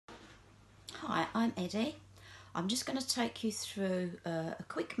Hi, I'm Eddie. I'm just going to take you through a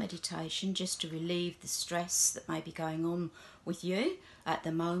quick meditation just to relieve the stress that may be going on with you at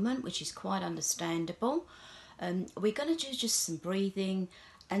the moment, which is quite understandable. We're going to do just some breathing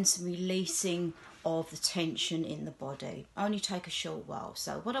and some releasing of the tension in the body. Only take a short while.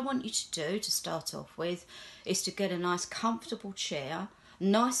 So what I want you to do to start off with is to get a nice comfortable chair,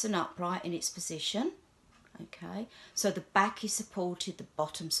 nice and upright in its position. Okay, so the back is supported, the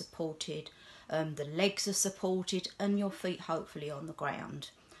bottom supported, the legs are supported, and your feet hopefully on the ground.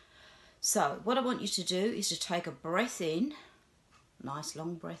 So what I want you to do is to take a breath in, nice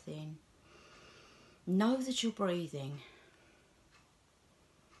long breath in. Know that you're breathing.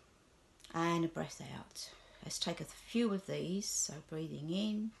 And a breath out. Let's take a few of these. So breathing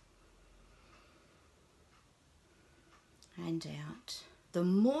in and out. The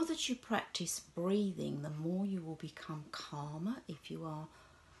more that you practice breathing, the more you will become calmer if you are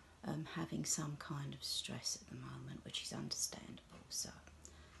having some kind of stress at the moment, which is understandable. So,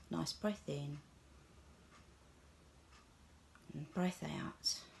 nice breath in and breath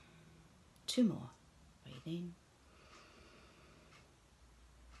out. Two more. Breathe in,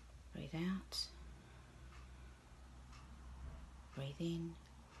 breathe out, breathe in,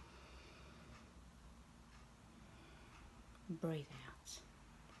 breathe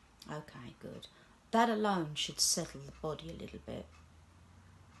out. Okay, good. That alone should settle the body a little bit.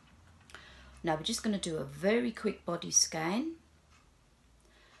 Now we're just going to do a very quick body scan.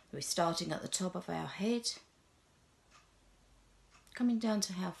 We're starting at the top of our head, coming down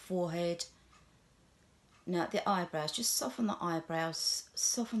to our forehead. Now the eyebrows, just soften the eyebrows,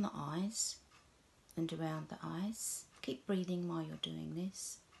 soften the eyes and around the eyes. Keep breathing while you're doing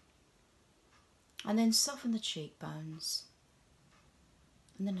this. And then soften the cheekbones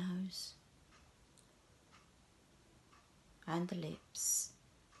and the nose and the lips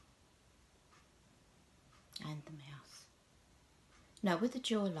and the mouth. Now with the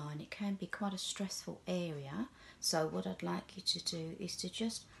jawline, it can be quite a stressful area, so what I'd like you to do is to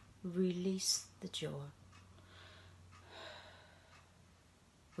just release the jaw,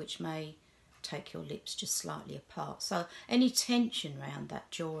 which may take your lips just slightly apart. So any tension around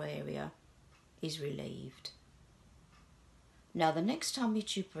that jaw area is relieved. Now the next time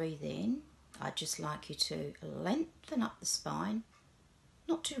that you breathe in, I'd just like you to lengthen up the spine.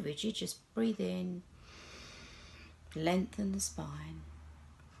 Not too rigid, just breathe in, lengthen the spine,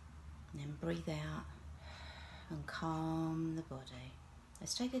 and then breathe out and calm the body.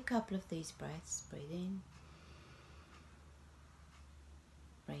 Let's take a couple of these breaths. Breathe in,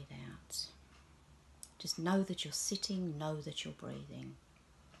 breathe out. Just know that you're sitting, know that you're breathing.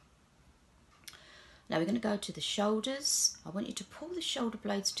 Now we're going to go to the shoulders. I want you to pull the shoulder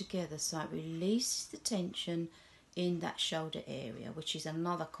blades together so it releases the tension in that shoulder area, which is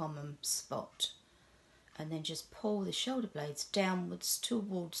another common spot. And then just pull the shoulder blades downwards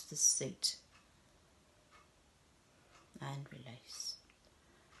towards the seat. And release.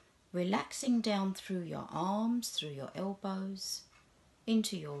 Relaxing down through your arms, through your elbows,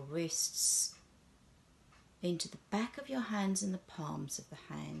 into your wrists, into the back of your hands and the palms of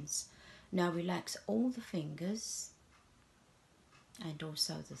the hands. Now relax all the fingers and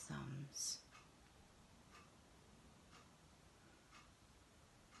also the thumbs.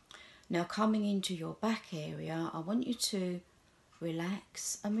 Now coming into your back area, I want you to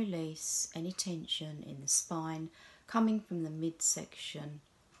relax and release any tension in the spine coming from the midsection.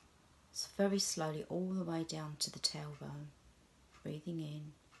 So very slowly all the way down to the tailbone. Breathing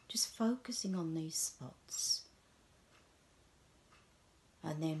in, just focusing on these spots.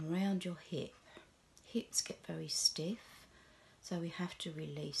 And then round your hip. Hips get very stiff, so we have to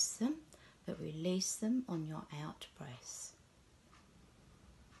release them, but release them on your out breath.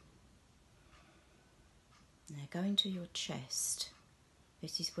 Now going to your chest.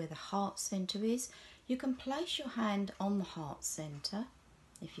 This is where the heart centre is. You can place your hand on the heart centre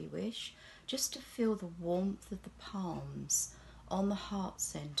if you wish, just to feel the warmth of the palms on the heart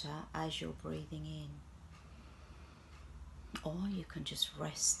centre as you're breathing in. Or you can just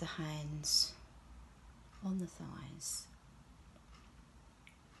rest the hands on the thighs.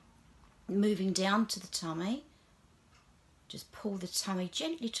 Moving down to the tummy, just pull the tummy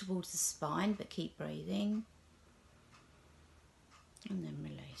gently towards the spine, but keep breathing. And then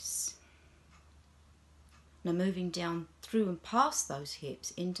release. Now moving down through and past those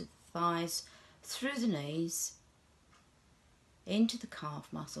hips, into the thighs, through the knees, into the calf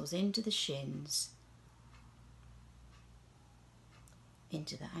muscles, into the shins,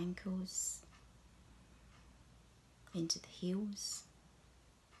 into the ankles, into the heels,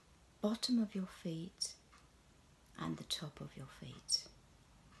 bottom of your feet and the top of your feet.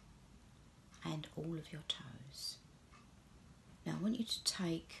 and all of your toes. Now I want you to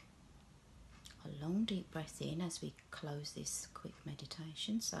take a long deep breath in as we close this quick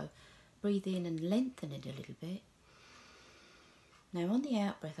meditation. So breathe in and lengthen it a little bit. Now on the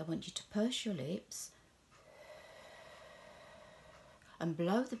out breath, I want you to purse your lips and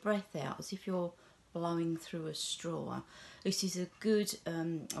blow the breath out as if you're blowing through a straw. This is a good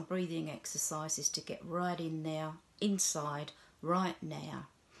breathing exercise, is to get right in there, inside, right now.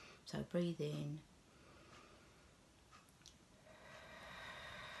 So breathe in.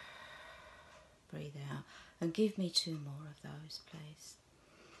 Breathe out. And give me 2 more of those, please.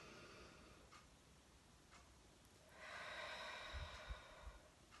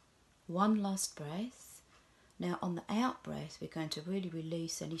 One last breath. Now on the out breath, we're going to really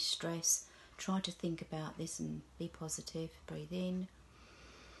release any stress. Try to think about this and be positive. Breathe in.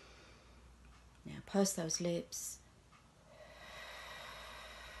 Now purse those lips.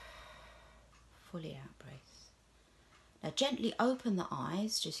 Fully out breath. Now gently open the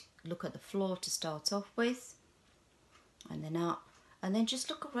eyes. Just look at the floor to start off with. And then up. And then just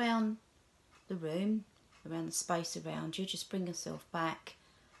look around the room, around the space around you. Just bring yourself back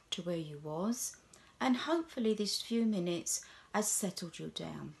to where you was. And hopefully this few minutes has settled you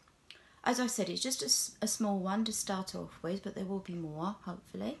down. As I said, it's just a small one to start off with, but there will be more,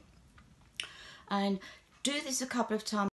 hopefully. And do this a couple of times.